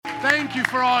Thank you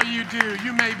for all you do.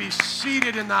 You may be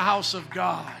seated in the house of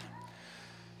God.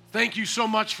 Thank you so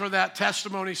much for that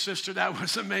testimony, sister. That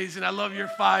was amazing. I love your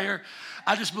fire.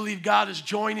 I just believe God is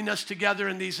joining us together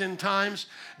in these end times.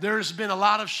 There's been a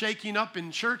lot of shaking up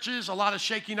in churches, a lot of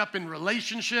shaking up in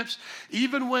relationships.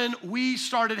 Even when we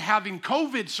started having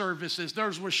COVID services, there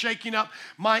was shaking up.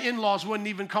 My in-laws wouldn't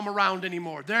even come around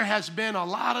anymore. There has been a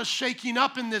lot of shaking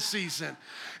up in this season.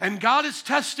 And God is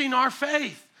testing our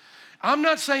faith. I'm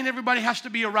not saying everybody has to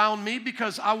be around me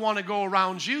because I want to go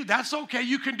around you. That's okay.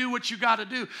 You can do what you got to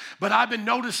do. But I've been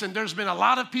noticing there's been a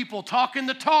lot of people talking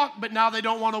the talk, but now they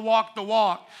don't want to walk the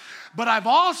walk. But I've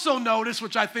also noticed,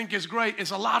 which I think is great,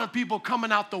 is a lot of people coming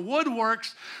out the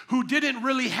woodworks who didn't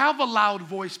really have a loud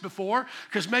voice before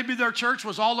because maybe their church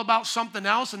was all about something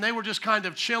else and they were just kind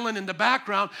of chilling in the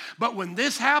background. But when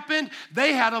this happened,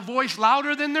 they had a voice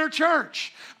louder than their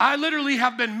church. I literally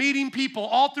have been meeting people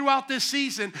all throughout this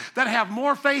season that have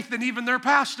more faith than even their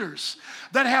pastors.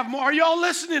 That have more, are y'all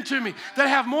listening to me? That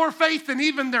have more faith than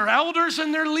even their elders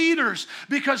and their leaders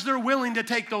because they're willing to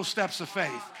take those steps of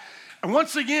faith. And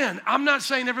once again, I'm not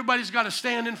saying everybody's got to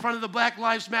stand in front of the Black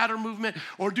Lives Matter movement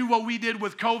or do what we did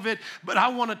with COVID, but I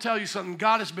want to tell you something.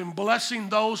 God has been blessing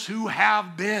those who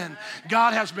have been.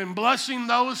 God has been blessing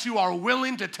those who are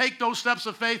willing to take those steps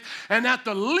of faith. And at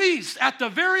the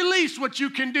very least, what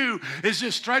you can do is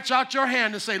just stretch out your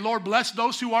hand and say, Lord, bless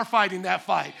those who are fighting that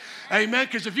fight. Amen?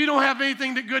 Because if you don't have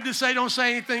anything good to say, don't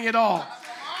say anything at all.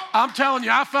 I'm telling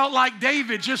you, I felt like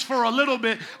David just for a little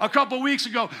bit a couple weeks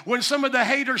ago when some of the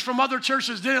haters from other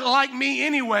churches didn't like me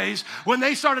anyways. When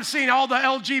they started seeing all the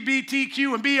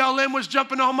LGBTQ and BLM was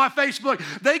jumping on my Facebook,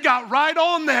 they got right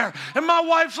on there. And my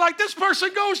wife's like, this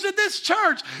person goes to this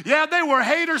church. Yeah, they were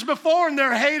haters before and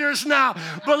they're haters now.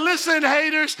 But listen,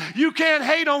 haters, you can't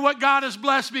hate on what God has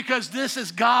blessed because this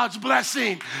is God's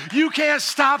blessing. You can't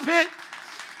stop it.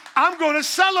 I'm going to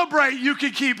celebrate. You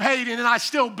can keep hating, and I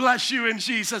still bless you in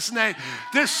Jesus' name.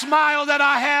 This smile that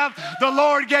I have, the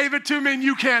Lord gave it to me, and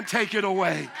you can't take it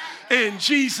away. In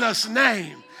Jesus'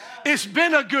 name. It's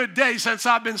been a good day since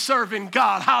I've been serving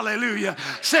God. Hallelujah.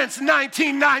 Since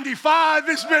 1995,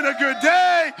 it's been a good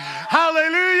day.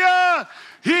 Hallelujah.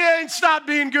 He ain't stopped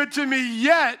being good to me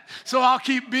yet, so I'll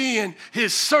keep being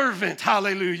his servant.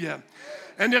 Hallelujah.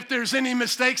 And if there's any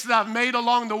mistakes that I've made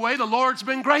along the way, the Lord's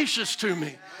been gracious to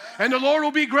me. And the Lord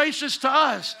will be gracious to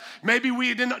us. Maybe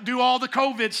we didn't do all the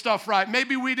COVID stuff right.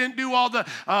 Maybe we didn't do all the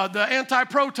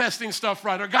anti-protesting stuff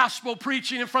right or gospel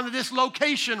preaching in front of this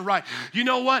location right. You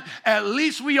know what? At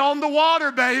least we on the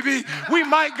water, baby. We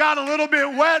might got a little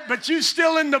bit wet, but you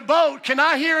still in the boat. Can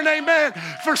I hear an amen?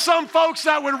 For some folks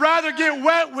that would rather get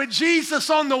wet with Jesus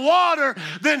on the water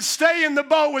than stay in the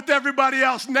boat with everybody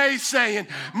else naysaying,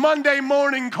 Monday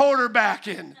morning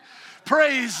quarterbacking.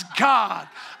 Praise God.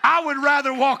 I would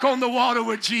rather walk on the water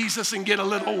with Jesus and get a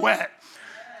little wet.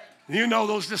 You know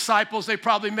those disciples, they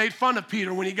probably made fun of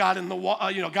Peter when he got in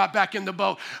the got back in the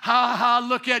boat. Ha ha,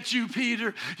 look at you,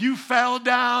 Peter. You fell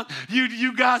down.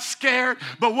 You got scared.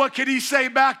 But what could he say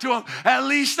back to him? At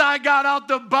least I got out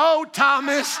the boat,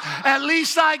 Thomas. At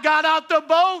least I got out the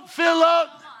boat, Philip.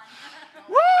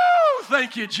 Woo!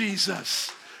 Thank you,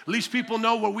 Jesus. At least people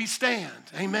know where we stand.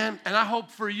 Amen. And I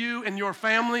hope for you and your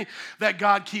family that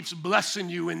God keeps blessing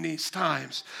you in these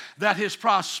times, that his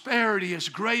prosperity is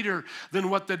greater than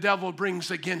what the devil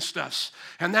brings against us.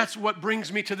 And that's what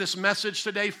brings me to this message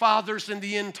today. Fathers in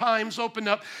the end times, open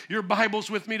up your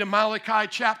Bibles with me to Malachi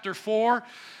chapter 4.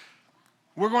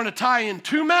 We're going to tie in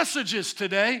two messages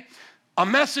today. A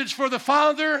message for the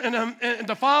father and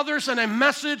the fathers and a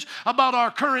message about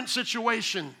our current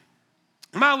situation.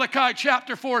 Malachi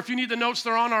chapter 4, if you need the notes,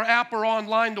 they're on our app or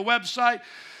online, the website.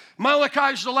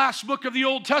 Malachi is the last book of the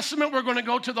Old Testament. We're going to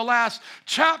go to the last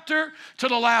chapter, to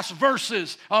the last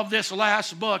verses of this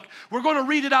last book. We're going to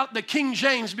read it out the King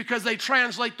James because they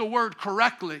translate the word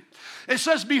correctly. It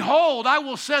says, behold, I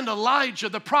will send Elijah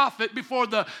the prophet before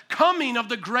the coming of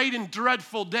the great and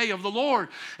dreadful day of the Lord,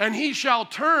 and he shall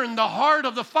turn the heart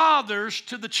of the fathers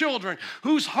to the children.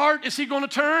 Whose heart is he going to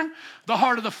turn? The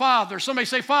heart of the father. Somebody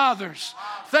say fathers.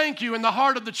 Thank you. And the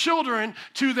heart of the children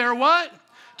to their what?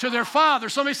 To their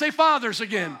fathers. Somebody say fathers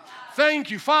again.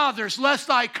 Thank you, fathers, lest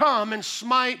I come and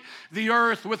smite the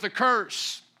earth with a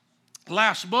curse.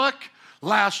 Last book,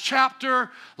 last chapter,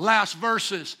 last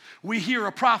verses. We hear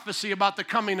a prophecy about the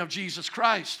coming of Jesus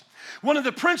Christ. One of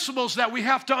the principles that we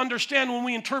have to understand when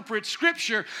we interpret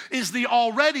Scripture is the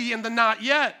already and the not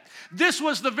yet. This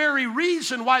was the very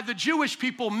reason why the Jewish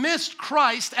people missed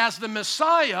Christ as the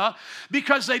Messiah,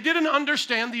 because they didn't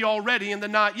understand the already and the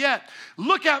not yet.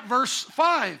 Look at verse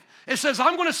 5. It says,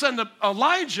 I'm going to send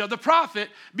Elijah, the prophet,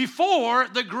 before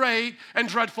the great and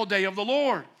dreadful day of the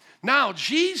Lord. Now,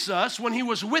 Jesus, when he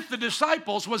was with the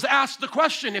disciples, was asked the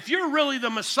question, if you're really the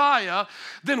Messiah,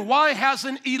 then why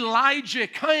hasn't Elijah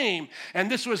came? And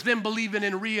this was them believing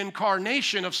in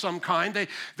reincarnation of some kind.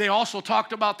 They also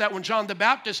talked about that when John the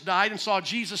Baptist died and saw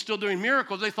Jesus still doing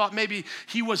miracles. They thought maybe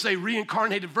he was a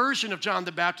reincarnated version of John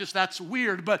the Baptist. That's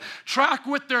weird, but track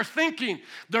with their thinking.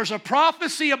 There's a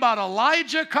prophecy about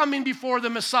Elijah coming before the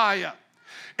Messiah.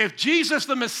 If Jesus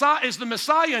the Messiah is the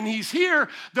Messiah and he's here,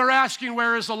 they're asking,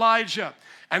 where is Elijah?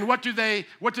 And what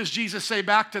does Jesus say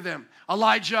back to them?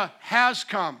 Elijah has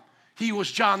come. He was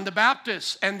John the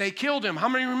Baptist, and they killed him. How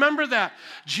many remember that?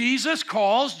 Jesus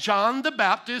calls John the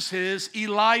Baptist his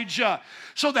Elijah.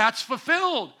 So that's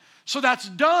fulfilled. So that's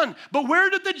done. But where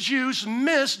did the Jews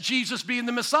miss Jesus being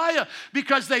the Messiah?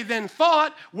 Because they then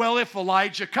thought, well, if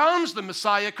Elijah comes, the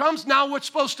Messiah comes, now what's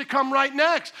supposed to come right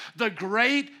next? The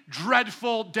great,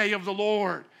 dreadful day of the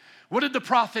Lord. What did the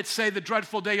prophets say the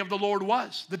dreadful day of the Lord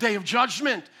was? The day of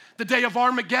judgment, the day of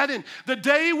Armageddon, the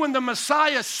day when the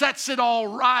Messiah sets it all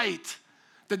right.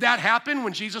 Did that happen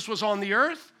when Jesus was on the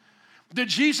earth? Did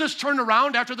Jesus turn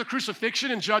around after the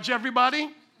crucifixion and judge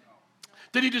everybody?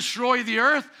 Did he destroy the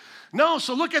earth? No,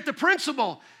 so look at the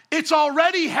principle. It's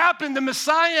already happened. The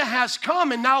Messiah has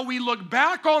come, and now we look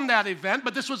back on that event,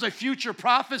 but this was a future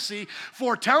prophecy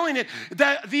foretelling it,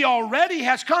 that the already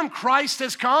has come. Christ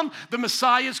has come, the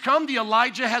Messiah has come, the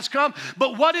Elijah has come,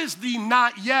 but what is the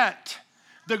not yet?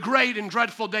 The great and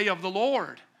dreadful day of the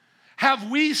Lord. Have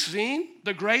we seen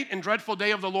the great and dreadful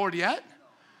day of the Lord yet?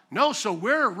 No, so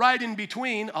we're right in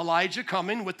between Elijah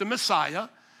coming with the Messiah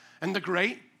and the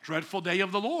great dreadful day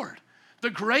of the Lord. The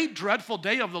great dreadful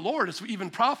day of the Lord is even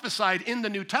prophesied in the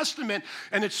New Testament,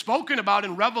 and it's spoken about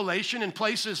in Revelation in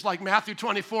places like Matthew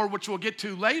 24, which we'll get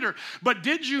to later. But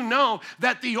did you know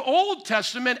that the Old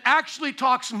Testament actually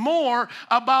talks more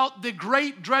about the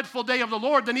great dreadful day of the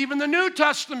Lord than even the New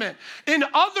Testament? In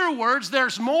other words,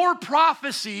 there's more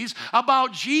prophecies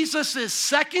about Jesus'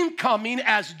 second coming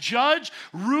as judge,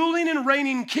 ruling and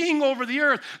reigning king over the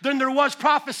earth than there was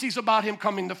prophecies about him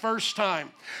coming the first time.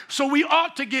 So we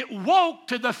ought to get woke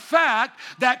to the fact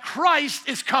that Christ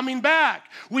is coming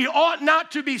back. We ought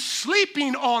not to be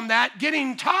sleeping on that,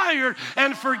 getting tired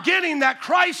and forgetting that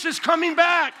Christ is coming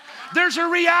back. There's a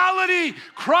reality.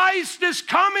 Christ is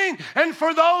coming, and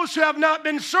for those who have not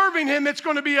been serving him, it's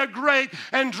going to be a great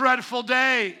and dreadful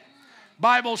day.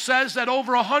 Bible says that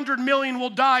over 100 million will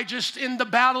die just in the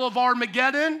battle of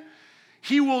Armageddon.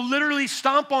 He will literally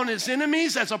stomp on his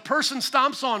enemies as a person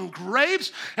stomps on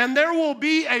grapes, and there will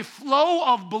be a flow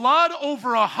of blood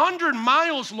over 100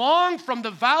 miles long from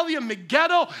the valley of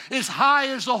Megiddo as high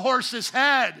as a horse's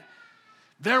head.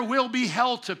 There will be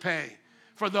hell to pay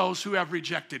for those who have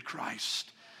rejected Christ.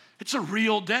 It's a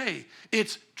real day.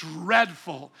 It's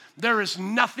dreadful. There is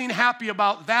nothing happy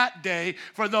about that day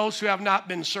for those who have not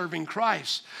been serving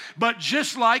Christ. But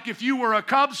just like if you were a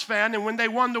Cubs fan and when they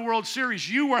won the World Series,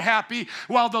 you were happy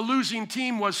while the losing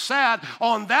team was sad,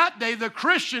 on that day the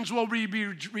Christians will be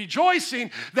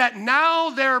rejoicing that now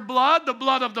their blood, the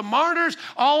blood of the martyrs,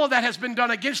 all of that has been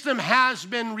done against them has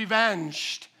been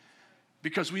revenged.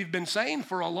 Because we've been saying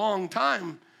for a long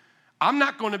time, I'm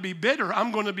not going to be bitter. I'm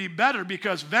going to be better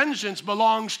because vengeance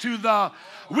belongs to the...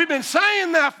 We've been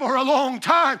saying that for a long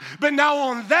time, but now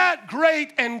on that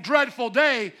great and dreadful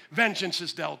day, vengeance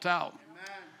is dealt out.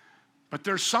 Amen. But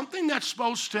there's something that's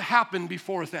supposed to happen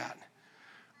before that.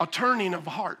 A turning of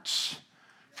hearts.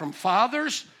 From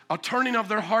fathers, a turning of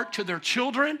their heart to their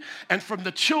children, and from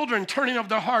the children, turning of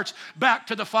their hearts back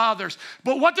to the fathers.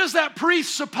 But what does that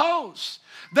presuppose?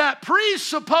 That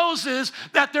presupposes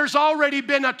that there's already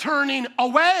been a turning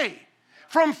away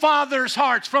from fathers'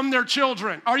 hearts, from their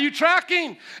children. Are you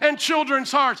tracking? And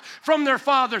children's hearts from their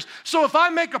fathers. So if I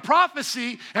make a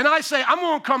prophecy and I say, I'm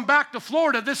going to come back to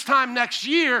Florida this time next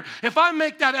year, if I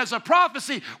make that as a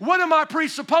prophecy, what am I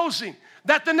presupposing?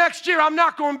 That the next year I'm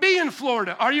not going to be in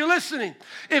Florida. Are you listening?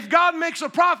 If God makes a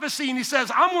prophecy and he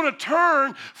says, I'm going to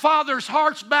turn fathers'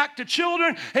 hearts back to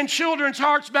children and children's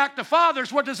hearts back to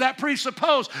fathers, what does that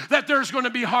presuppose? That there's going to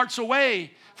be hearts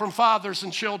away from fathers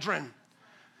and children.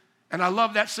 And I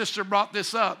love that sister brought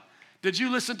this up. Did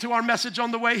you listen to our message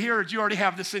on the way here, or did you already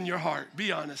have this in your heart?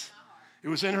 Be honest. It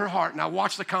was in her heart. Now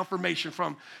watch the confirmation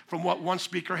from what one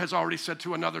speaker has already said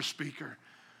to another speaker.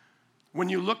 When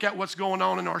you look at what's going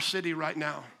on in our city right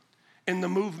now, in the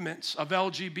movements of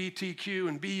LGBTQ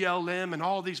and BLM and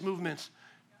all these movements,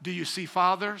 do you see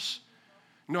fathers?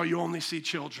 No, you only see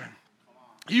children.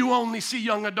 You only see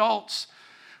young adults.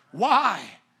 Why?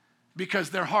 Because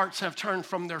their hearts have turned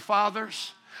from their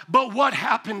fathers. But what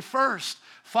happened first?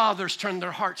 Fathers turned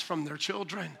their hearts from their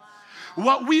children.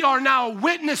 What we are now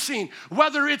witnessing,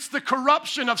 whether it's the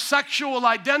corruption of sexual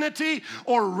identity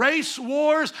or race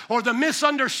wars or the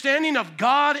misunderstanding of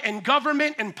God and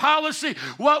government and policy,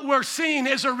 what we're seeing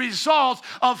is a result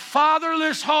of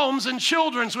fatherless homes and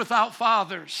children without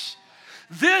fathers.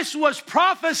 This was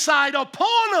prophesied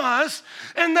upon us,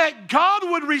 and that God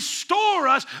would restore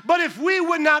us, but if we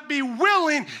would not be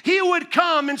willing, He would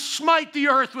come and smite the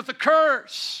earth with a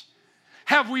curse.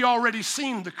 Have we already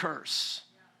seen the curse?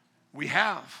 We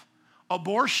have.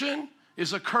 Abortion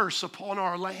is a curse upon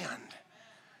our land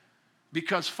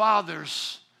because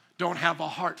fathers don't have a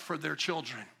heart for their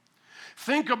children.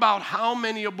 Think about how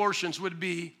many abortions would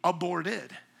be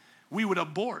aborted. We would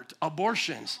abort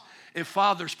abortions if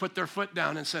fathers put their foot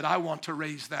down and said, I want to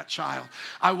raise that child.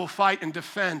 I will fight and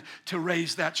defend to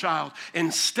raise that child.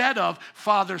 Instead of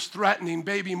fathers threatening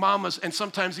baby mamas and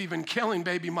sometimes even killing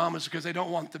baby mamas because they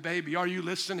don't want the baby. Are you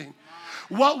listening?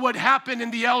 What would happen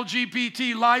in the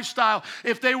LGBT lifestyle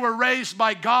if they were raised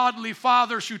by godly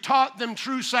fathers who taught them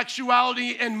true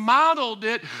sexuality and modeled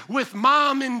it with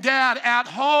mom and dad at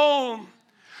home?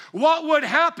 What would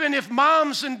happen if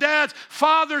moms and dads,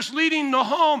 fathers leading the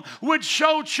home, would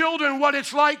show children what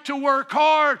it's like to work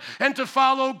hard and to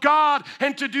follow God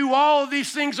and to do all of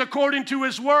these things according to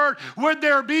His Word? Would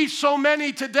there be so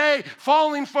many today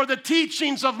falling for the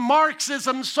teachings of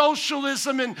Marxism,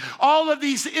 socialism, and all of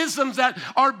these isms that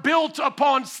are built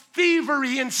upon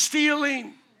thievery and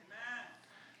stealing?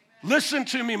 Listen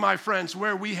to me, my friends.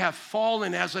 Where we have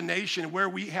fallen as a nation, where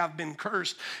we have been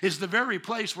cursed, is the very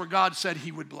place where God said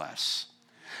He would bless.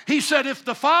 He said, if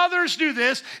the fathers do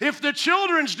this, if the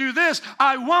children do this,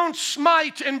 I won't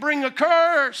smite and bring a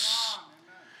curse.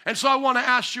 And so I want to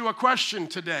ask you a question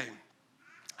today.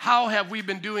 How have we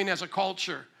been doing as a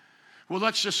culture? Well,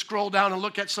 let's just scroll down and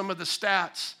look at some of the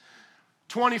stats.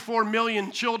 24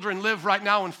 million children live right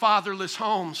now in fatherless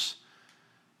homes.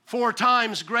 4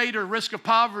 times greater risk of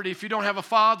poverty if you don't have a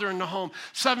father in the home.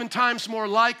 7 times more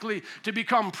likely to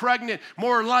become pregnant,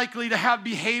 more likely to have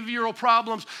behavioral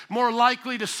problems, more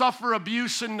likely to suffer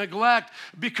abuse and neglect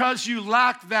because you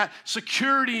lack that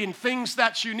security and things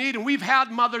that you need. And we've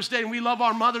had Mother's Day and we love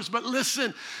our mothers, but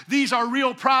listen, these are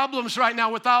real problems right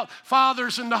now without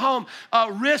fathers in the home.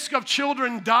 Risk of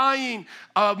children dying,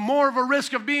 more of a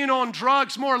risk of being on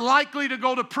drugs, more likely to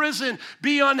go to prison,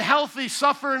 be unhealthy,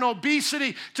 suffer in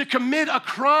obesity, to commit a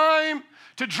crime,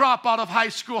 to drop out of high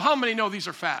school. How many know these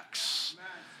are facts?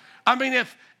 I mean,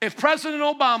 if President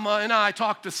Obama and I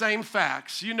talk the same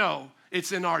facts, you know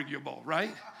it's inarguable,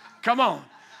 right? Come on.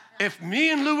 If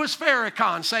me and Louis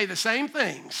Farrakhan say the same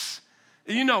things,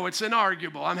 you know it's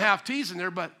inarguable. I'm half teasing there,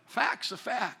 but fact's a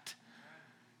fact.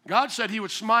 God said He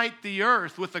would smite the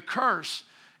earth with a curse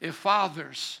if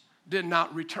fathers did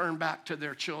not return back to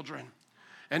their children,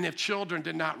 and if children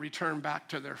did not return back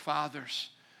to their fathers.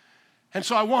 And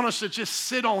so I want us to just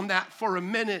sit on that for a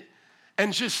minute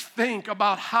and just think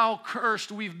about how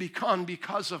cursed we've become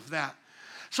because of that.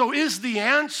 So is the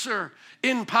answer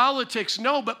in politics?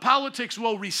 No, but politics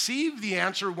will receive the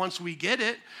answer once we get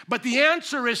it. But the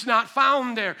answer is not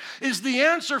found there. Is the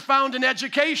answer found in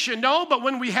education? No, but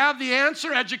when we have the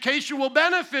answer, education will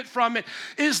benefit from it.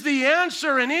 Is the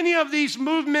answer in any of these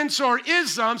movements or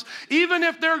isms, even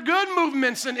if they're good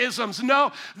movements and isms?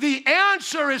 No, the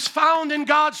answer is found in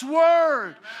God's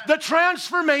Word. The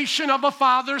transformation of a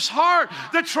father's heart.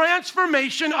 The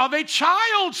transformation of a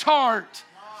child's heart.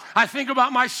 I think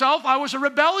about myself. I was a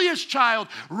rebellious child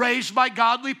raised by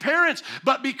godly parents.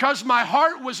 But because my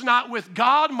heart was not with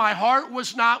God, my heart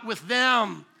was not with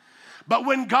them. But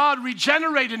when God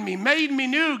regenerated me, made me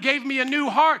new, gave me a new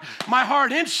heart, my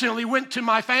heart instantly went to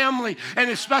my family and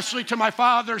especially to my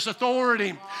father's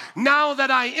authority. Now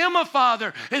that I am a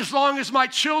father, as long as my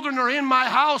children are in my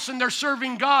house and they're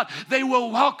serving God, they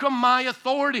will welcome my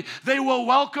authority. They will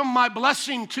welcome my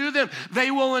blessing to them.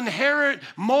 They will inherit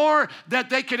more than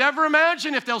they could ever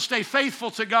imagine if they'll stay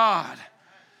faithful to God.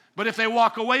 But if they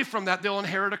walk away from that, they'll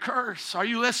inherit a curse. Are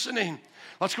you listening?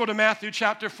 Let's go to Matthew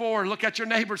chapter 4. Look at your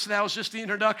neighbors. That was just the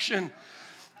introduction.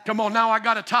 Come on, now I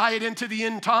got to tie it into the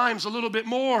end times a little bit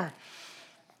more.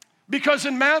 Because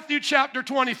in Matthew chapter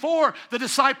 24, the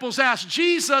disciples ask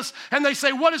Jesus, and they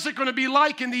say, what is it going to be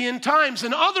like in the end times?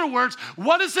 In other words,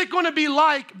 what is it going to be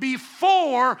like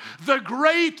before the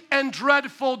great and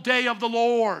dreadful day of the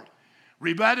Lord?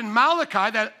 We read in Malachi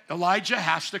that Elijah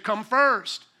has to come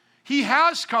first. He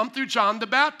has come through John the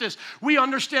Baptist. We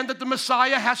understand that the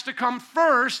Messiah has to come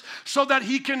first so that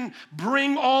he can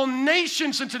bring all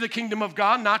nations into the kingdom of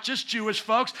God, not just Jewish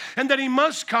folks, and that he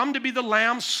must come to be the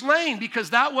lamb slain because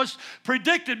that was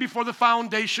predicted before the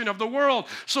foundation of the world.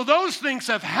 So those things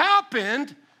have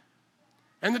happened,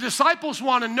 and the disciples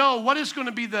want to know what is going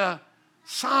to be the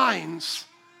signs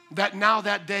that now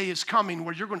that day is coming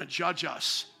where you're going to judge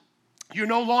us. You're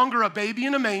no longer a baby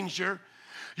in a manger.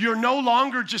 You're no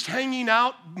longer just hanging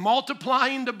out,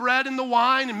 multiplying the bread and the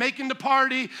wine and making the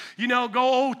party,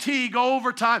 go OT, go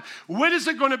overtime. What is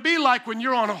it going to be like when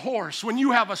you're on a horse, when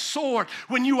you have a sword,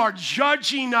 when you are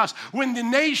judging us, when the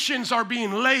nations are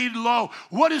being laid low?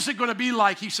 What is it going to be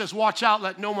like? He says, watch out,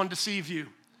 let no one deceive you.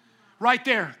 Right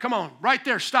there, come on, right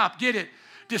there, stop, get it.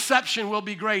 Deception will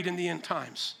be great in the end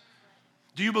times.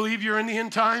 Do you believe you're in the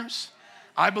end times?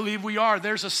 I believe we are.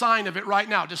 There's a sign of it right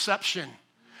now, deception.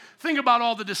 Think about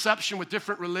all the deception with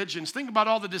different religions. Think about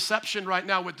all the deception right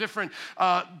now with different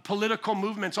political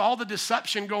movements, all the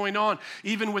deception going on,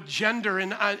 even with gender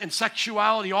and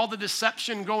sexuality, all the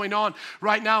deception going on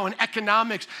right now in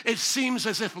economics. It seems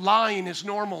as if lying is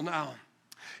normal now.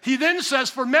 He then says,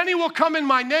 for many will come in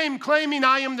my name claiming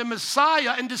I am the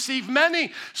Messiah and deceive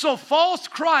many. So false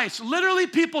Christ, literally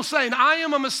people saying, I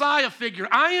am a Messiah figure,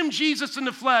 I am Jesus in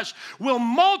the flesh, will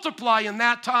multiply in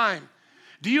that time.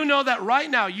 Do you know that right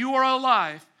now you are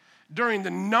alive during the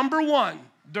number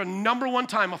one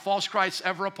time a false Christ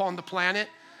ever upon the planet?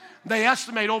 They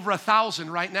estimate over 1,000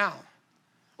 right now.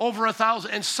 Over 1,000.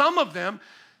 And some of them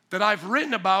that I've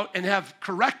written about and have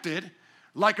corrected,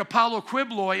 like Apollo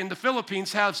Quibloy in the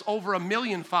Philippines, has over 1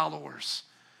 million followers.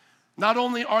 Not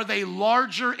only are they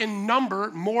larger in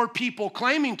number, more people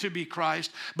claiming to be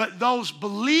Christ, but those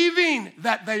believing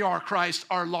that they are Christ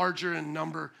are larger in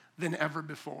number than ever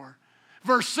before.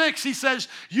 Verse 6, he says,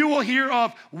 you will hear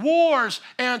of wars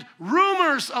and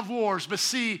rumors of wars, but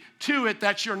see to it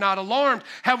that you're not alarmed.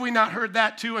 Have we not heard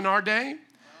that too in our day?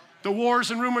 The wars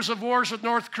and rumors of wars with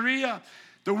North Korea,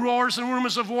 the wars and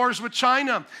rumors of wars with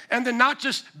China, and then not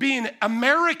just being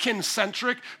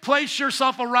American-centric, place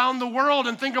yourself around the world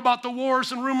and think about the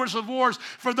wars and rumors of wars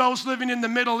for those living in the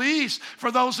Middle East,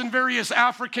 for those in various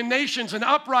African nations and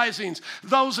uprisings,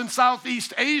 those in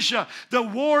Southeast Asia. The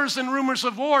wars and rumors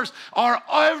of wars are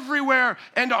everywhere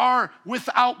and are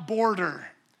without border.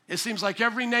 It seems like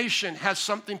every nation has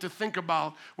something to think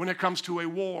about when it comes to a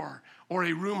war or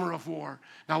a rumor of war.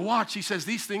 Now watch, he says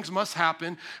these things must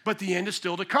happen, but the end is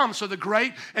still to come. So the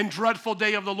great and dreadful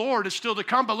day of the Lord is still to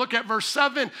come. But look at verse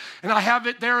 7, and I have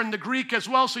it there in the Greek as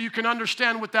well so you can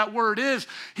understand what that word is.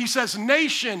 He says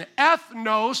nation,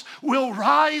 ethnos, will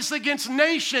rise against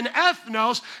nation,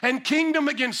 ethnos, and kingdom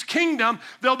against kingdom.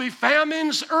 There'll be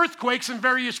famines, earthquakes in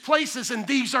various places, and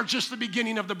these are just the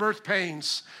beginning of the birth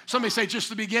pains. Somebody say just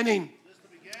the beginning.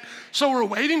 So we're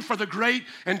waiting for the great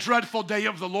and dreadful day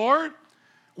of the Lord.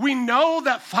 We know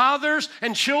that fathers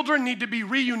and children need to be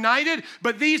reunited,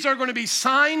 but these are going to be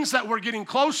signs that we're getting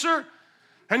closer.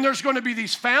 And there's going to be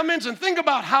these famines. And think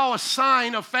about how a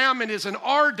sign of famine is in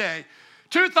our day.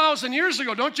 2,000 years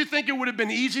ago, don't you think it would have been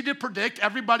easy to predict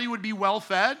everybody would be well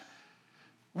fed?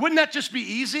 Wouldn't that just be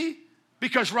easy?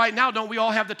 Because right now, don't we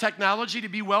all have the technology to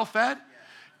be well fed?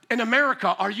 In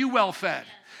America, are you well fed?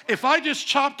 If I just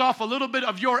chopped off a little bit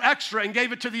of your extra and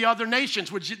gave it to the other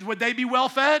nations, would they be well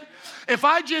fed? If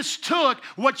I just took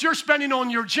what you're spending on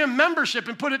your gym membership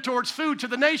and put it towards food to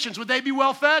the nations, would they be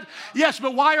well fed? Yes,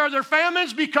 but why are there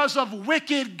famines? Because of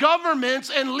wicked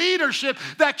governments and leadership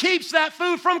that keeps that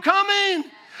food from coming.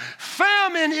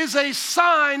 Famine is a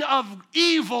sign of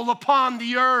evil upon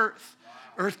the earth.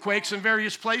 Earthquakes in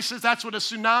various places, that's what a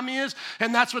tsunami is,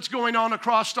 and that's what's going on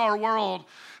across our world.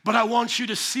 But I want you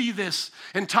to see this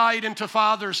and tie it into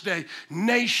Father's Day.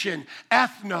 Nation,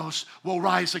 ethnos, will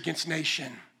rise against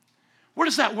nation. Where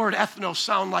does that word ethnos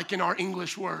sound like in our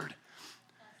English word?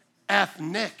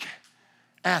 Ethnic.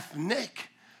 Ethnic.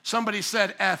 Somebody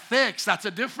said ethics. That's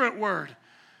a different word.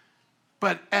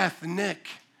 But ethnic.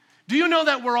 Do you know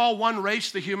that we're all one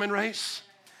race, the human race?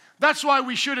 That's why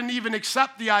we shouldn't even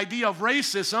accept the idea of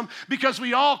racism, because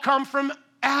we all come from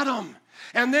Adam.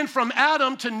 And then from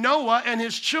Adam to Noah and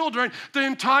his children, the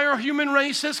entire human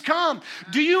race has come.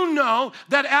 Do you know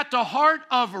that at the heart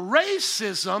of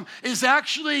racism is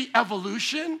actually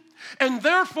evolution? And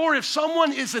therefore, if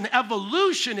someone is an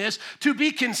evolutionist, to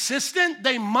be consistent,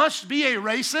 they must be a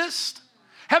racist?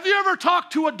 Have you ever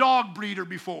talked to a dog breeder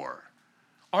before?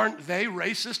 Aren't they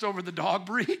racist over the dog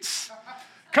breeds?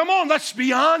 Come on, let's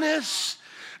be honest.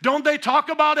 Don't they talk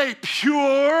about a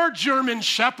pure German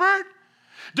Shepherd?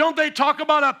 Don't they talk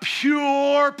about a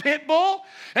pure pit bull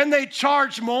and they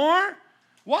charge more?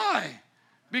 Why?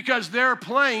 because they're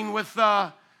playing with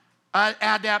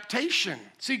adaptation.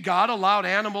 See, God allowed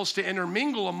animals to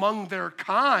intermingle among their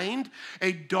kind.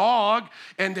 A dog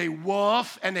and a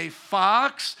wolf and a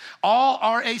fox all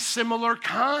are a similar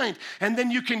kind. And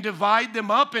then you can divide them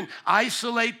up and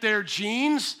isolate their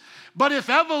genes. But if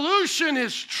evolution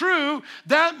is true,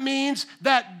 that means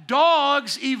that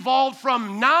dogs evolved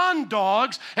from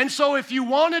non-dogs. And so if you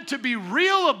wanted to be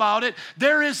real about it,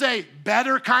 there is a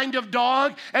better kind of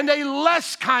dog and a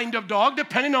less kind of dog,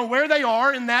 depending on where they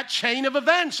are in that chain of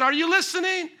events. Are you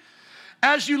listening?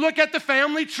 As you look at the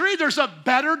family tree, there's a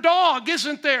better dog,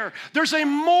 isn't there? There's a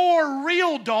more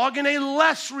real dog and a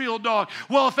less real dog.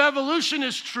 Well, if evolution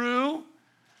is true,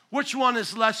 which one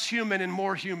is less human and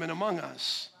more human among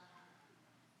us?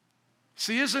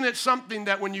 See, isn't it something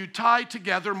that when you tie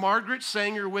together Margaret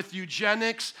Sanger with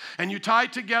eugenics, and you tie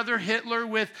together Hitler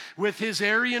with his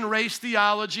Aryan race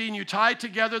theology, and you tie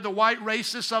together the white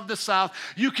racists of the South,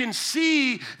 you can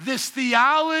see this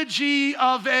theology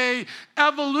of a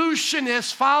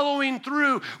evolutionist following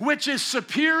through, which is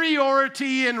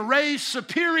superiority in race,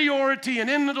 superiority in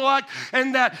intellect,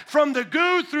 and that from the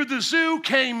goo through the zoo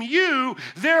came you,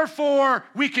 therefore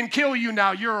we can kill you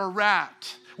now, you're a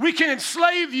rat. We can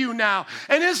enslave you now.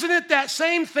 And isn't it that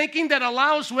same thinking that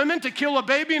allows women to kill a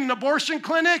baby in an abortion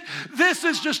clinic? This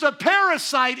is just a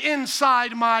parasite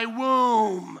inside my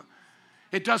womb.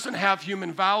 It doesn't have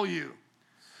human value.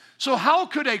 So how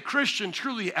could a Christian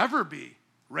truly ever be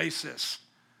racist?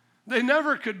 They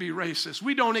never could be racist.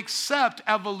 We don't accept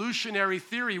evolutionary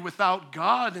theory without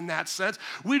God in that sense.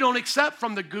 We don't accept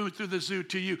from the goo through the zoo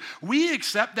to you. We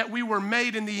accept that we were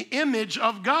made in the image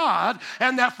of God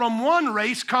and that from one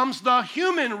race comes the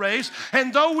human race.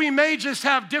 And though we may just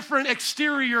have different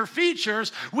exterior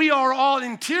features, we are all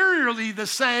interiorly the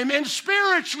same and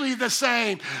spiritually the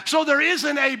same. So there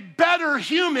isn't a better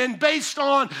human based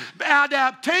on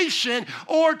adaptation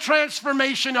or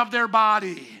transformation of their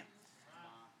body.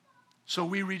 So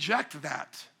we reject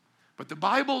that. But the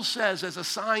Bible says as a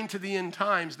sign to the end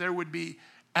times, there would be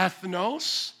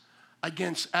ethnos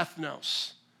against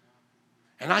ethnos.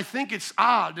 And I think it's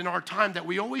odd in our time that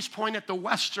we always point at the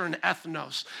Western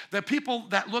ethnos, the people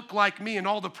that look like me and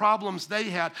all the problems they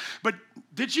had. But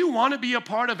did you want to be a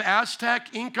part of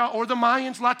Aztec, Inca, or the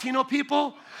Mayans, Latino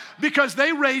people? Because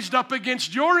they raised up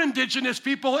against your indigenous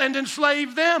people and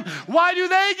enslaved them. Why do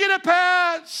they get a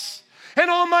pass? And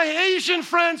all my Asian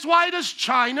friends, why does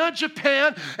China,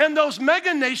 Japan, and those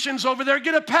mega nations over there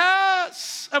get a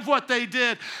pass of what they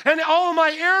did? And all my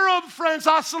Arab friends,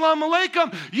 assalamu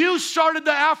alaikum, you started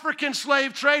the African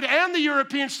slave trade and the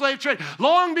European slave trade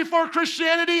long before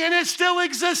Christianity, and it still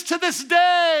exists to this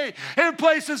day in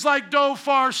places like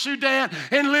Dhofar, Sudan,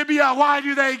 and Libya. Why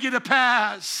do they get a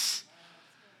pass?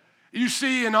 You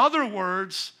see, in other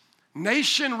words,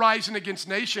 nation rising against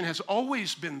nation has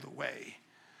always been the way.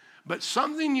 But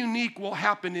something unique will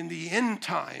happen in the end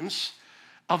times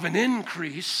of an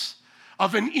increase,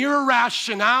 of an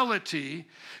irrationality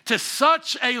to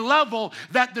such a level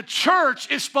that the church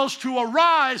is supposed to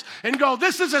arise and go,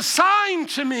 this is a sign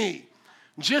to me.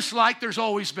 Just like there's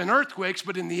always been earthquakes,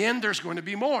 but in the end there's going to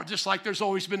be more. Just like there's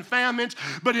always been famines,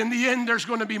 but in the end there's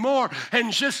going to be more.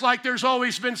 And just like there's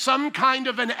always been some kind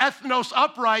of an ethnos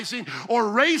uprising or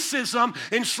racism,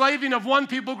 enslaving of one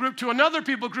people group to another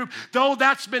people group, though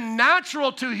that's been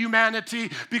natural to humanity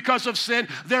because of sin,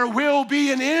 there will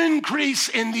be an increase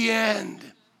in the end.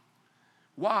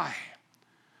 Why?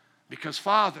 Because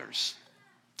fathers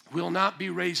will not be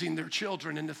raising their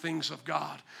children in the things of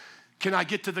God. Can I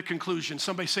get to the conclusion?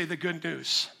 Somebody say the good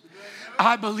news.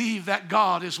 I believe that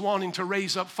God is wanting to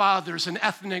raise up fathers in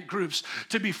ethnic groups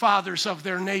to be fathers of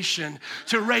their nation,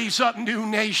 to raise up new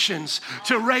nations,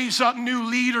 to raise up new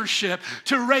leadership,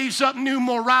 to raise up new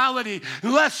morality,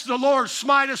 lest the Lord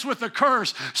smite us with a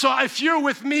curse. So if you're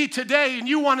with me today and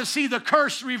you want to see the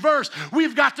curse reversed,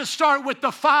 we've got to start with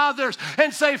the fathers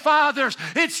and say, fathers,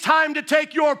 it's time to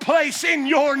take your place in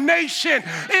your nation,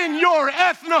 in your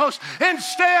ethnos, and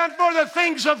stand for the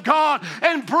things of God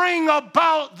and bring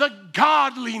about the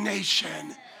godly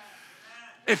nation.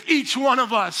 If each one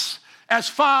of us as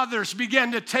fathers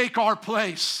begin to take our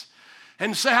place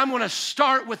and say, I'm going to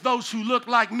start with those who look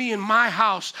like me in my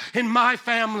house, in my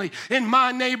family, in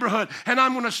my neighborhood, and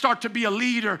I'm going to start to be a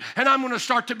leader, and I'm going to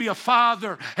start to be a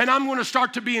father, and I'm going to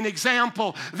start to be an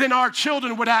example, then our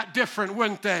children would act different,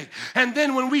 wouldn't they? And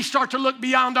then when we start to look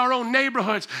beyond our own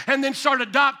neighborhoods and then start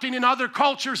adopting in other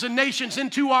cultures and nations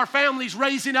into our families,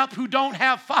 raising up who don't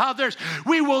have fathers,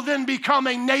 we will then become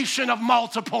a nation of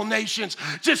multiple nations.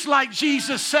 Just like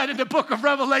Jesus said in the book of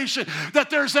Revelation, that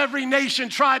there's every nation,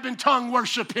 tribe, and tongue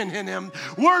worshiping him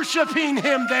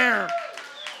there.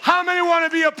 How many want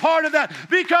to be a part of that?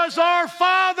 Because our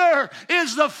Father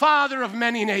is the Father of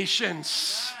many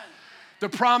nations. The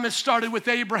promise started with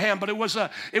Abraham, but it was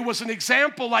an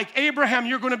example like Abraham,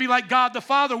 you're going to be like God the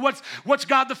Father. What's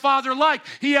God the Father like?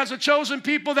 He has a chosen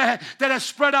people that has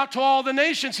spread out to all the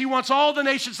nations. He wants all the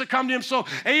nations to come to him. So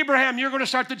Abraham, you're going to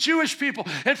start the Jewish people.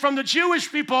 And from the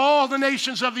Jewish people, all the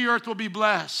nations of the earth will be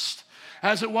blessed.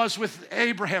 As it was with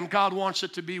Abraham, God wants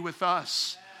it to be with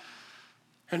us.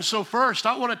 And so first,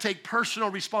 I want to take personal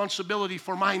responsibility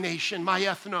for my nation, my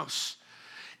ethnos,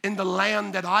 in the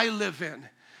land that I live in,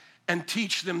 and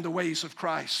teach them the ways of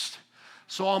Christ.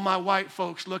 So all my white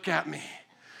folks, look at me.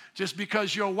 Just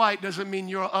because you're white doesn't mean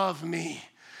you're of me.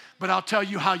 But I'll tell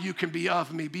you how you can be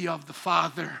of me. Be of the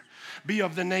Father. Be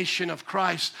of the nation of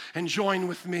Christ. And join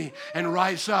with me and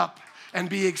rise up and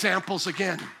be examples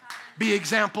again. Be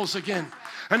examples again.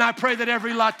 And I pray that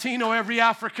every Latino, every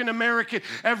African American,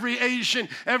 every Asian,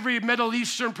 every Middle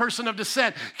Eastern person of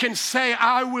descent can say,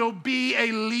 I will be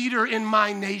a leader in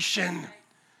my nation.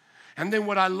 And then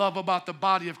what I love about the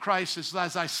body of Christ is,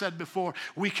 as I said before,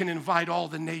 we can invite all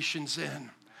the nations in.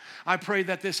 I pray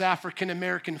that this African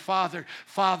American father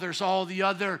fathers all the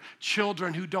other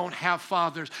children who don't have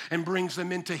fathers and brings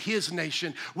them into his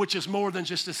nation, which is more than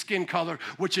just a skin color,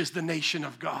 which is the nation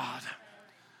of God.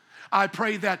 I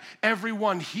pray that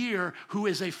everyone here who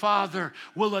is a father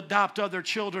will adopt other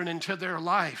children into their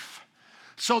life,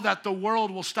 so that the world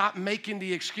will stop making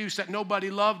the excuse that nobody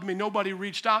loved me, nobody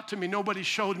reached out to me, nobody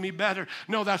showed me better.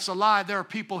 No, that's a lie. There are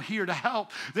people here to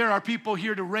help. There are people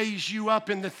here to raise you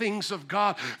up in the things of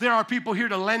God. There are people here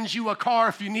to lend you a car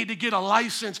if you need to get a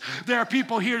license. There are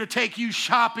people here to take you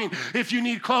shopping if you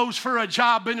need clothes for a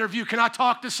job interview. Can I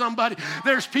talk to somebody?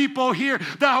 There's people here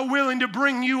that are willing to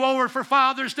bring you over for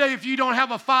Father's Day. If you don't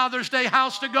have a Father's Day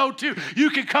house to go to,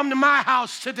 you can come to my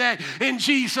house today in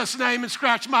Jesus' name and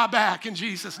scratch my back in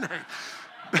Jesus' name.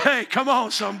 Hey, come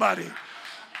on, somebody.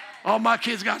 All my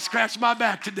kids got to scratch my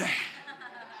back today.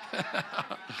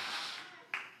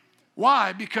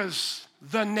 Why? Because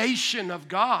the nation of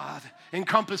God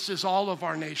encompasses all of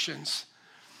our nations.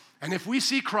 And if we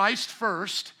see Christ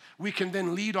first, we can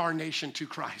then lead our nation to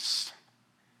Christ.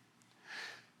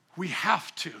 We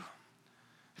have to.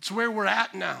 It's where we're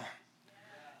at now.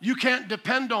 You can't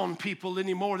depend on people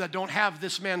anymore that don't have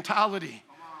this mentality.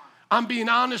 I'm being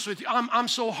honest with you. I'm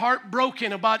so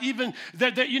heartbroken about even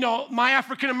that, you know, my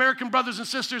African-American brothers and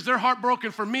sisters, they're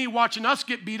heartbroken for me watching us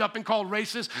get beat up and called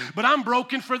racist, but I'm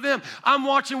broken for them. I'm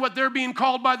watching what they're being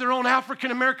called by their own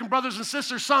African-American brothers and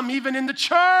sisters, some even in the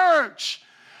church.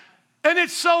 And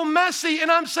it's so messy, and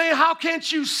I'm saying, how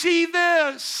can't you see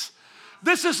this?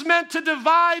 This is meant to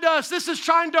divide us. This is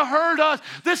trying to hurt us.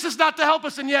 This is not to help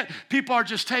us, and yet people are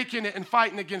just taking it and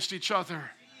fighting against each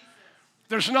other.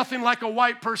 There's nothing like a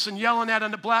white person yelling at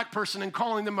a black person and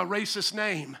calling them a racist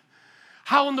name.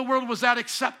 How in the world was that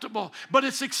acceptable? But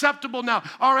it's acceptable now.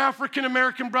 Our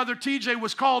African-American brother TJ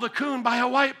was called a coon by a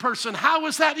white person. How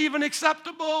is that even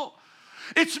acceptable?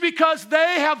 It's because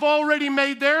they have already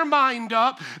made their mind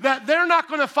up that they're not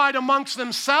going to fight amongst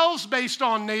themselves based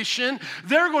on nation.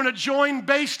 They're going to join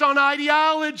based on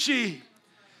ideology.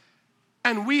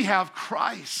 And we have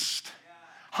Christ.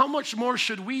 How much more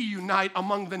should we unite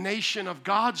among the nation of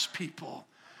God's people?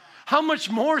 How much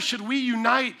more should we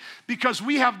unite because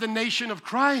we have the nation of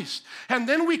Christ? And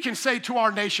then we can say to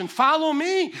our nation, follow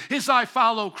me as I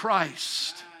follow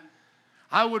Christ.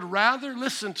 I would rather,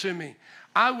 listen to me,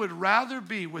 I would rather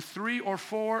be with 3 or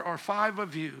 4 or 5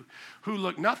 of you who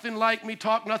look nothing like me,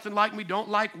 talk nothing like me, don't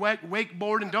like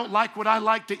wakeboarding, don't like what I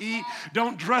like to eat,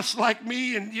 don't dress like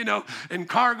me and, you know, in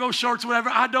cargo shorts, whatever.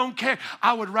 I don't care.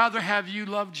 I would rather have you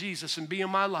love Jesus and be in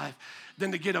my life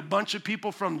than to get a bunch of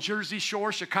people from Jersey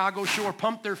Shore, Chicago Shore,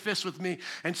 pump their fists with me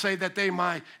and say that they're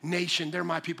my nation, they're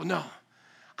my people. No,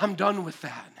 I'm done with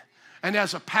that. And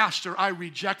as a pastor, I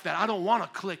reject that. I don't want a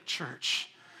clique church.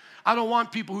 I don't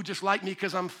want people who just like me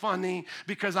because I'm funny,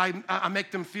 because I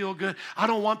make them feel good. I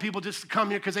don't want people just to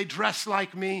come here because they dress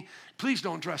like me. Please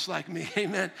don't dress like me,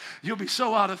 amen. You'll be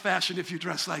so out of fashion if you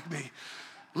dress like me.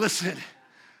 Listen,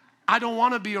 I don't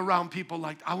want to be around people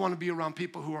like, I want to be around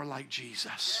people who are like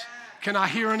Jesus. Can I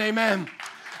hear an amen?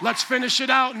 Let's finish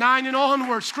it out, 9 and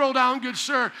onward. Scroll down, good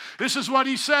sir. This is what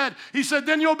he said. He said,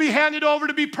 then you'll be handed over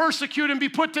to be persecuted and be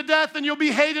put to death, and you'll be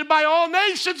hated by all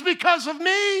nations because of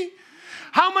me.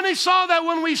 How many saw that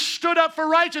when we stood up for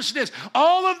righteousness?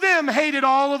 All of them hated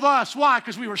all of us. Why?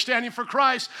 Because we were standing for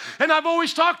Christ. And I've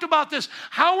always talked about this.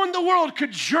 How in the world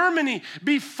could Germany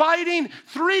be fighting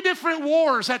 3 different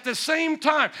wars at the same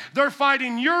time? They're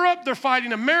fighting Europe, they're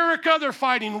fighting America, they're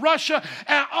fighting Russia,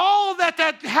 and all that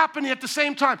happening at the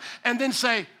same time. And then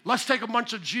say, let's take a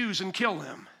bunch of Jews and kill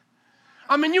them.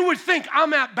 I mean, you would think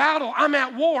I'm at battle, I'm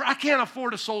at war. I can't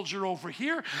afford a soldier over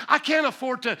here. I can't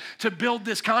afford to build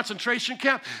this concentration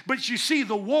camp. But you see,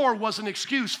 the war was an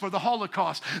excuse for the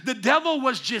Holocaust. The devil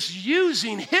was just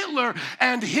using Hitler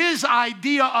and his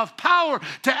idea of power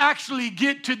to actually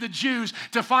get to the Jews,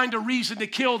 to find a reason to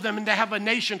kill them and to have a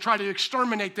nation try to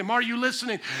exterminate them. Are you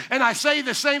listening? And I say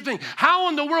the same thing. How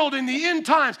in the world in the end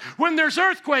times, when there's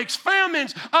earthquakes,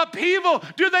 famines, upheaval,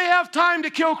 do they have time to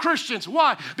kill Christians?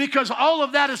 Why? Because all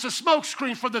of that is a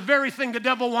smokescreen for the very thing the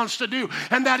devil wants to do,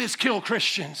 and that is kill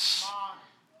Christians.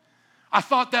 I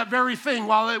thought that very thing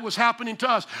while it was happening to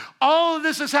us. All of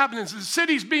this is happening. The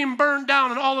city's being burned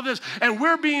down and all of this, and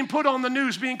we're being put on the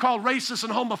news being called racist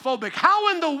and homophobic.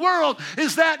 How in the world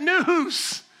is that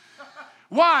news?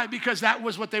 Why? Because that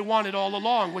was what they wanted all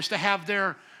along, was to have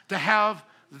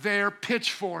their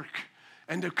pitchfork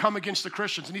and to come against the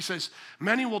Christians. And he says,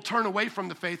 many will turn away from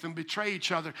the faith and betray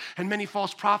each other, and many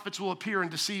false prophets will appear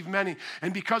and deceive many.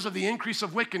 And because of the increase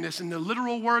of wickedness, in the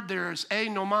literal word there is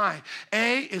anomai.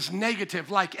 A is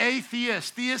negative, like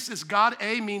atheist. Theist is God.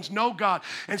 A means no God.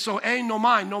 And so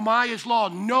anomai. Nomai is law.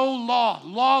 No law.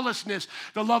 Lawlessness.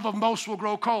 The love of most will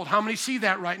grow cold. How many see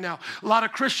that right now? A lot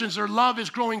of Christians, their love is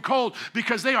growing cold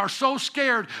because they are so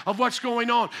scared of what's going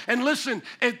on. And listen,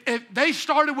 if they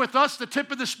started with us, the tip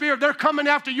of the spear, they're coming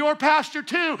after your pastor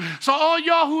too. So all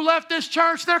y'all who left this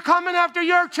church, they're coming after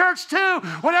your church too.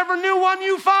 Whatever new one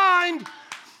you find,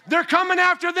 they're coming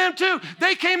after them too.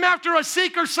 They came after a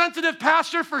seeker-sensitive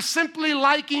pastor for simply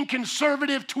liking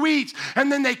conservative tweets.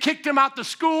 And then they kicked him out the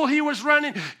school he was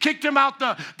running, kicked him out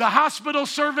the hospital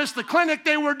service, the clinic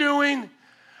they were doing.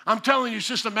 I'm telling you, it's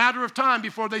just a matter of time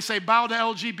before they say bow to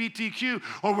LGBTQ,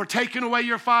 or we're taking away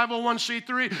your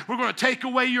 501c3. We're going to take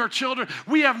away your children.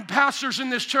 We have pastors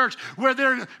in this church where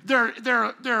their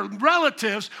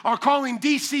relatives are calling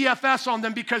DCFS on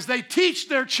them because they teach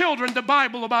their children the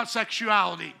Bible about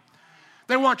sexuality.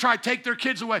 They want to try to take their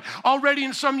kids away. Already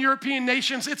in some European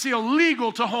nations, it's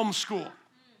illegal to homeschool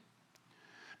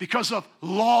because of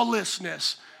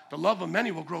lawlessness. The love of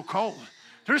many will grow cold.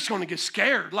 They're just going to get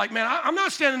scared. Like, man, I'm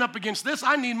not standing up against this.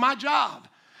 I need my job.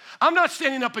 I'm not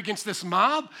standing up against this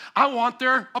mob. I want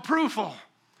their approval.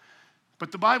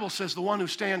 But the Bible says the one who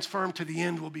stands firm to the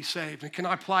end will be saved. And can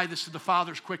I apply this to the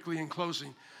fathers quickly in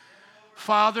closing?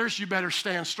 Fathers, you better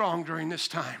stand strong during this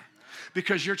time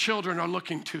because your children are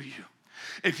looking to you.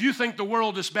 If you think the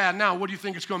world is bad now, what do you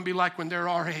think it's going to be like when they're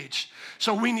our age?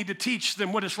 So we need to teach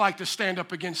them what it's like to stand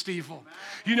up against evil.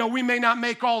 You know, we may not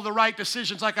make all the right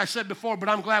decisions, like I said before, but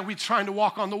I'm glad we're trying to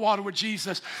walk on the water with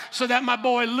Jesus so that my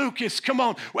boy Lucas, come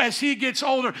on, as he gets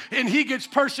older and he gets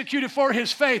persecuted for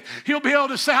his faith, he'll be able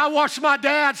to say, I watched my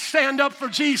dad stand up for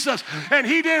Jesus and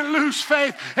he didn't lose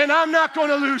faith, and I'm not going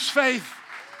to lose faith.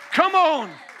 Come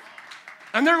on.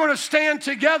 And they're going to stand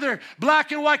together,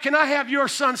 black and white. Can I have your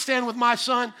son stand with my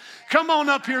son? Come on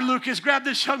up here, Lucas. Grab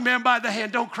this young man by the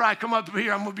hand. Don't cry. Come up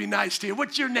here. I'm going to be nice to you.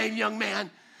 What's your name, young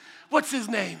man? What's his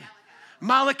name?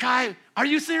 Malachi. Are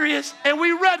you serious? And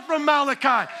we read from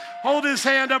Malachi. Hold his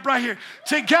hand up right here.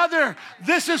 Together,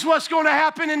 this is what's going to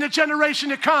happen in the generation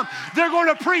to come. They're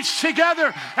going to preach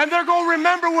together, and they're going to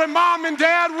remember what mom and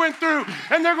dad went through,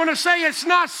 and they're going to say it's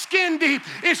not skin deep,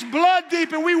 it's blood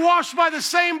deep, and we washed by the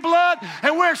same blood,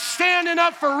 and we're standing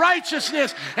up for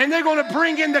righteousness, and they're going to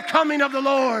bring in the coming of the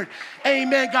Lord.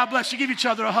 Amen. God bless you. Give each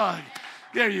other a hug.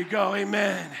 There you go.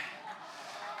 Amen.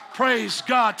 Praise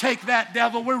God. Take that,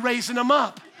 devil. We're raising them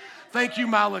up. Thank you,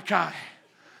 Malachi.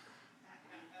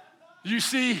 You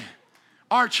see,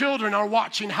 our children are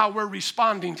watching how we're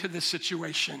responding to this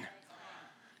situation.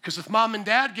 Because if mom and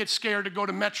dad get scared to go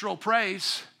to Metro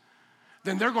Praise,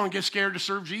 then they're going to get scared to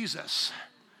serve Jesus.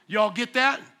 Y'all get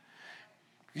that?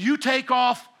 You take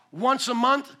off once a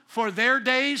month for their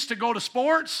days to go to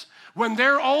sports. When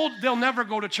they're old, they'll never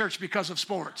go to church because of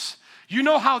sports. You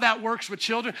know how that works with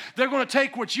children. They're going to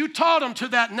take what you taught them to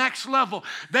that next level.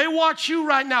 They watch you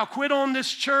right now quit on this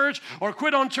church or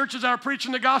quit on churches that are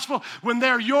preaching the gospel. When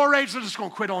they're your age, they're just going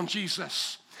to quit on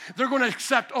Jesus. They're going to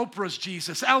accept Oprah's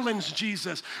Jesus, Ellen's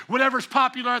Jesus, whatever's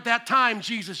popular at that time,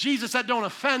 Jesus that don't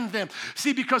offend them.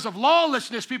 See, because of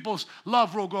lawlessness, people's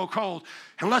love will go cold.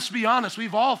 And let's be honest,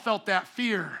 we've all felt that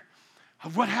fear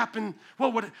of what happened.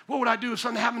 What would I do if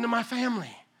something happened to my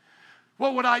family?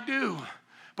 What would I do?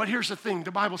 But here's the thing.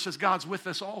 The Bible says God's with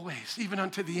us always, even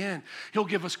unto the end. He'll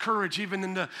give us courage even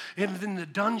in the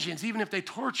dungeons, even if they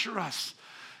torture us.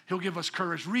 He'll give us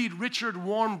courage. Read Richard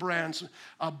Warnbrand's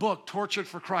book, Tortured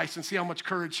for Christ, and see how much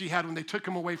courage he had when they took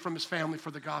him away from his family for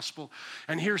the gospel.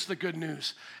 And here's the good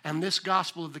news. And this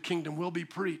gospel of the kingdom will be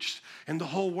preached in the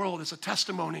whole world as a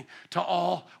testimony to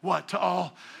all, what? To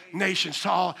all nations, to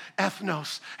all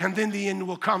ethnos. And then the end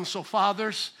will come. So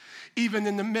fathers, even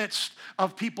in the midst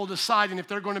of people deciding if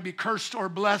they're going to be cursed or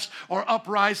blessed or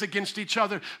uprise against each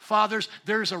other, fathers,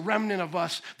 there's a remnant of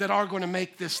us that are going to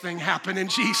make this thing happen in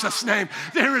Jesus' name.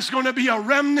 There is going to be a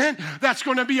remnant that's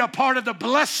going to be a part of the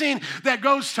blessing that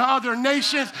goes to other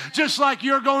nations, just like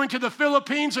you're going to the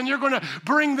Philippines and you're going to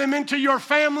bring them into your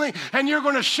family and you're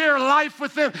going to share life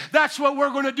with them. That's what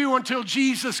we're going to do until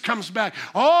Jesus comes back.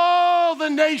 All the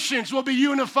nations will be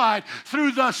unified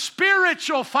through the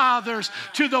spiritual fathers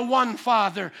to the one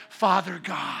Father, Father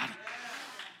God.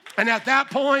 And at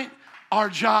that point, our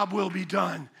job will be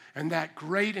done. And that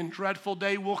great and dreadful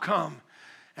day will come.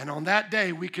 And on that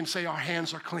day, we can say our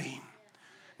hands are clean.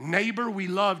 Neighbor, we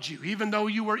loved you. Even though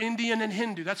you were Indian and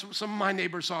Hindu. That's what some of my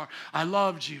neighbors are. I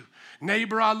loved you.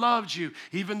 Neighbor, I loved you.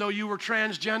 Even though you were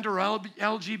transgender or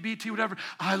LGBT, whatever,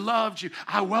 I loved you.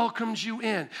 I welcomed you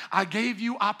in. I gave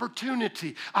you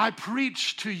opportunity. I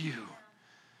preached to you.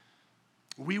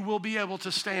 We will be able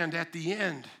to stand at the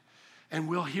end and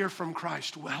we'll hear from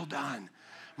Christ, well done,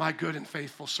 my good and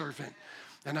faithful servant.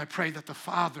 And I pray that the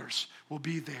fathers will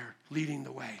be there leading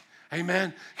the way.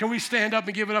 Amen. Can we stand up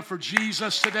and give it up for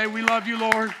Jesus today? We love you,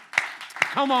 Lord.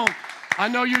 Come on. I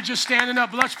know you're just standing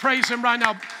up, but let's praise him right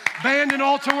now. Band and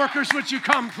altar workers, would you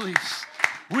come, please?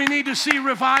 We need to see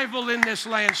revival in this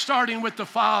land, starting with the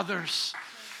fathers.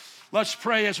 Let's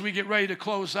pray as we get ready to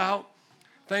close out.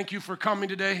 Thank you for coming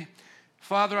today.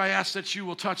 Father, I ask that you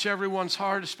will touch everyone's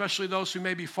heart, especially those who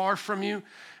may be far from you.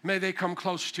 May they come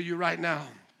close to you right now.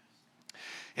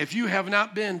 If you have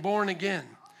not been born again,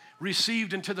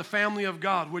 received into the family of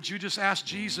God, would you just ask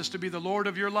Jesus to be the Lord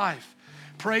of your life?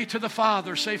 Pray to the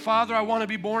Father. Say, Father, I want to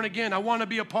be born again. I want to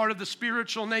be a part of the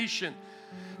spiritual nation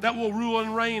that will rule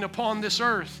and reign upon this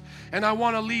earth. And I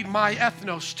want to lead my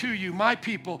ethnos to you, my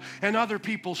people, and other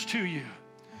peoples to you.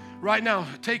 Right now,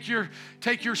 take your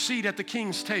seat at the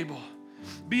King's table.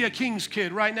 Be a king's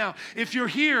kid right now. If you're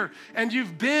here and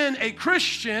you've been a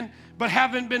Christian but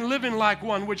haven't been living like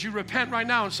one, would you repent right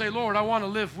now and say, Lord, I want to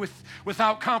live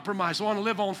without compromise. I want to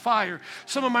live on fire.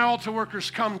 Some of my altar workers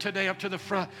come today up to the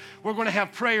front. We're going to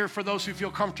have prayer for those who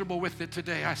feel comfortable with it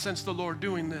today. I sense the Lord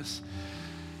doing this.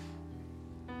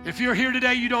 If you're here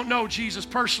today, you don't know Jesus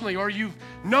personally, or you've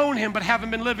known him but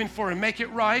haven't been living for him, make it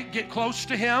right. Get close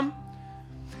to him.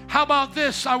 How about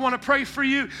this? I want to pray for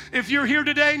you. If you're here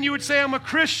today and you would say, I'm a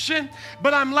Christian,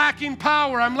 but I'm lacking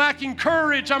power, I'm lacking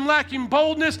courage, I'm lacking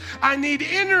boldness, I need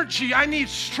energy, I need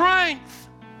strength.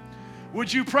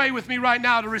 Would you pray with me right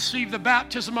now to receive the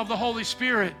baptism of the Holy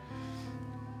Spirit?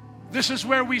 This is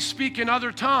where we speak in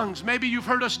other tongues. Maybe you've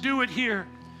heard us do it here.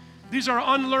 These are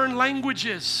unlearned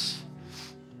languages.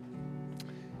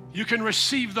 You can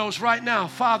receive those right now.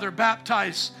 Father,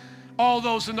 baptize all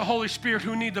those in the Holy Spirit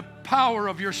who need the power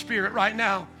of your Spirit right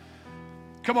now.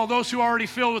 Come on, those who are already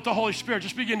filled with the Holy Spirit,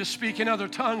 just begin to speak in other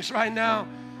tongues right now.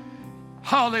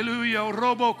 Hallelujah.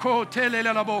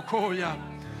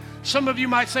 Some of you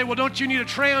might say, well, don't you need a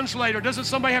translator? Doesn't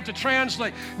somebody have to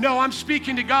translate? No, I'm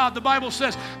speaking to God. The Bible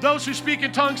says those who speak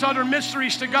in tongues utter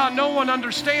mysteries to God. No one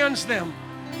understands them.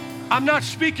 I'm not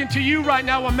speaking to you right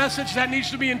now a message that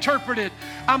needs to be interpreted.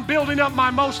 I'm building up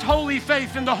my most holy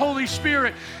faith in the Holy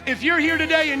Spirit. If you're here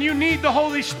today and you need the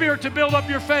Holy Spirit to build up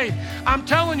your faith, I'm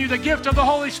telling you the gift of the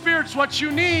Holy Spirit is what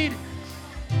you need.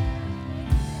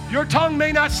 Your tongue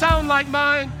may not sound like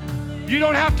mine. You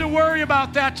don't have to worry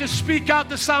about that. Just speak out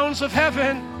the sounds of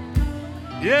heaven.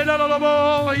 You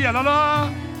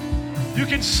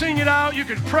can sing it out. You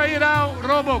can pray it out.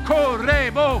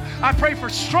 I pray for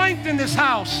strength in this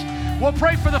house. We'll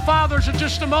pray for the fathers in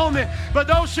just a moment. But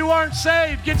those who aren't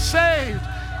saved, get saved.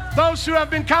 Those who have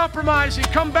been compromising,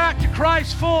 come back to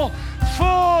Christ full.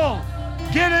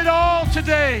 Get it all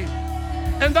today.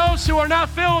 And those who are not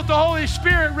filled with the Holy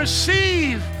Spirit,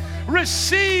 receive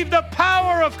the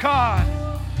power of God.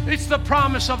 It's the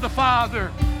promise of the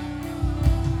Father.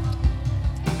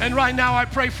 And right now I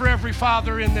pray for every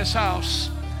father in this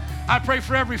house. I pray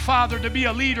for every father to be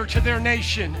a leader to their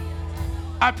nation.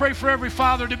 I pray for every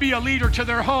father to be a leader to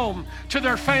their home, to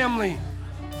their family,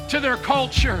 to their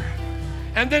culture.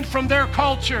 And then from their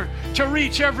culture to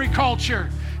reach every culture,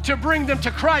 to bring them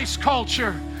to Christ's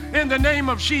culture in the name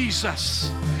of Jesus.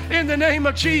 In the name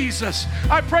of Jesus,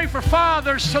 I pray for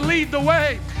fathers to lead the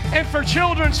way and for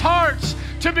children's hearts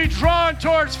to be drawn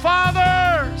towards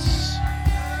fathers.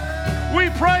 We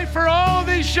pray for all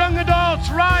these young adults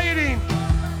rioting,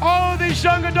 All these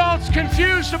young adults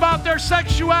confused about their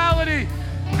sexuality,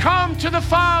 come to the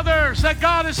fathers that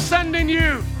God is sending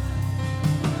you.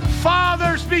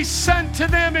 Fathers, be sent to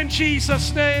them in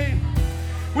Jesus' name.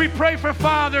 We pray for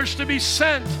fathers to be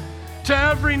sent to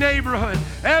every neighborhood,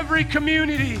 every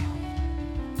community,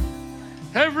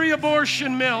 every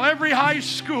abortion mill, every high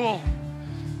school,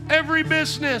 every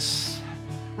business.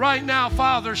 Right now,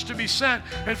 fathers to be sent,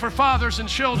 and for fathers and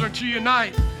children to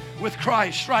unite with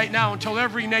Christ right now until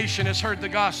every nation has heard the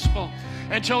gospel,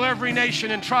 until every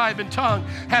nation and tribe and tongue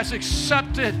has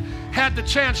had the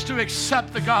chance to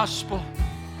accept the gospel.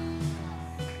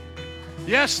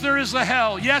 Yes, there is a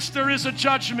hell. Yes, there is a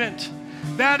judgment.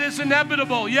 That is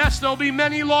inevitable. Yes, there'll be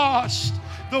many lost.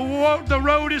 The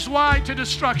road is wide to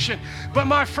destruction. But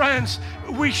my friends,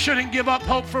 we shouldn't give up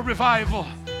hope for revival.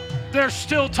 There's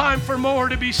still time for more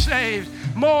to be saved,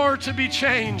 more to be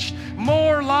changed,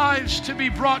 more lives to be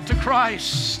brought to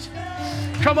Christ.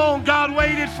 Come on, God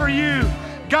waited for you.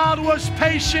 God was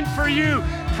patient for you.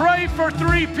 Pray for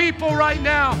 3 people right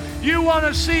now you want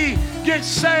to see get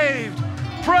saved.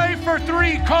 Pray for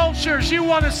 3 cultures you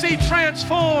want to see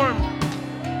transformed.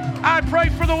 I pray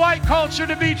for the white culture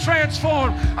to be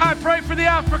transformed. I pray for the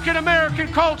African American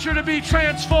culture to be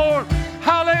transformed.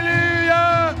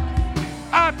 Hallelujah.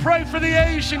 I pray for the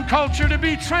Asian culture to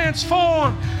be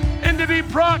transformed and to be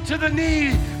brought to their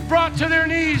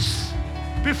knees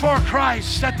before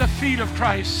Christ, at the feet of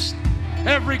Christ.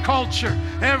 Every culture,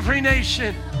 every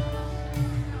nation,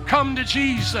 come to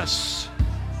Jesus.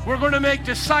 We're going to make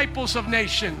disciples of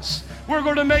nations. We're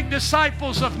going to make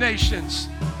disciples of nations.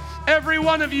 Every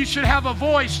one of you should have a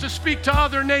voice to speak to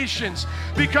other nations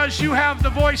because you have the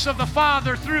voice of the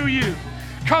Father through you,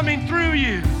 coming through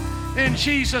you. In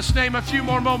Jesus' name, a few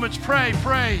more moments. Pray,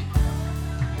 pray.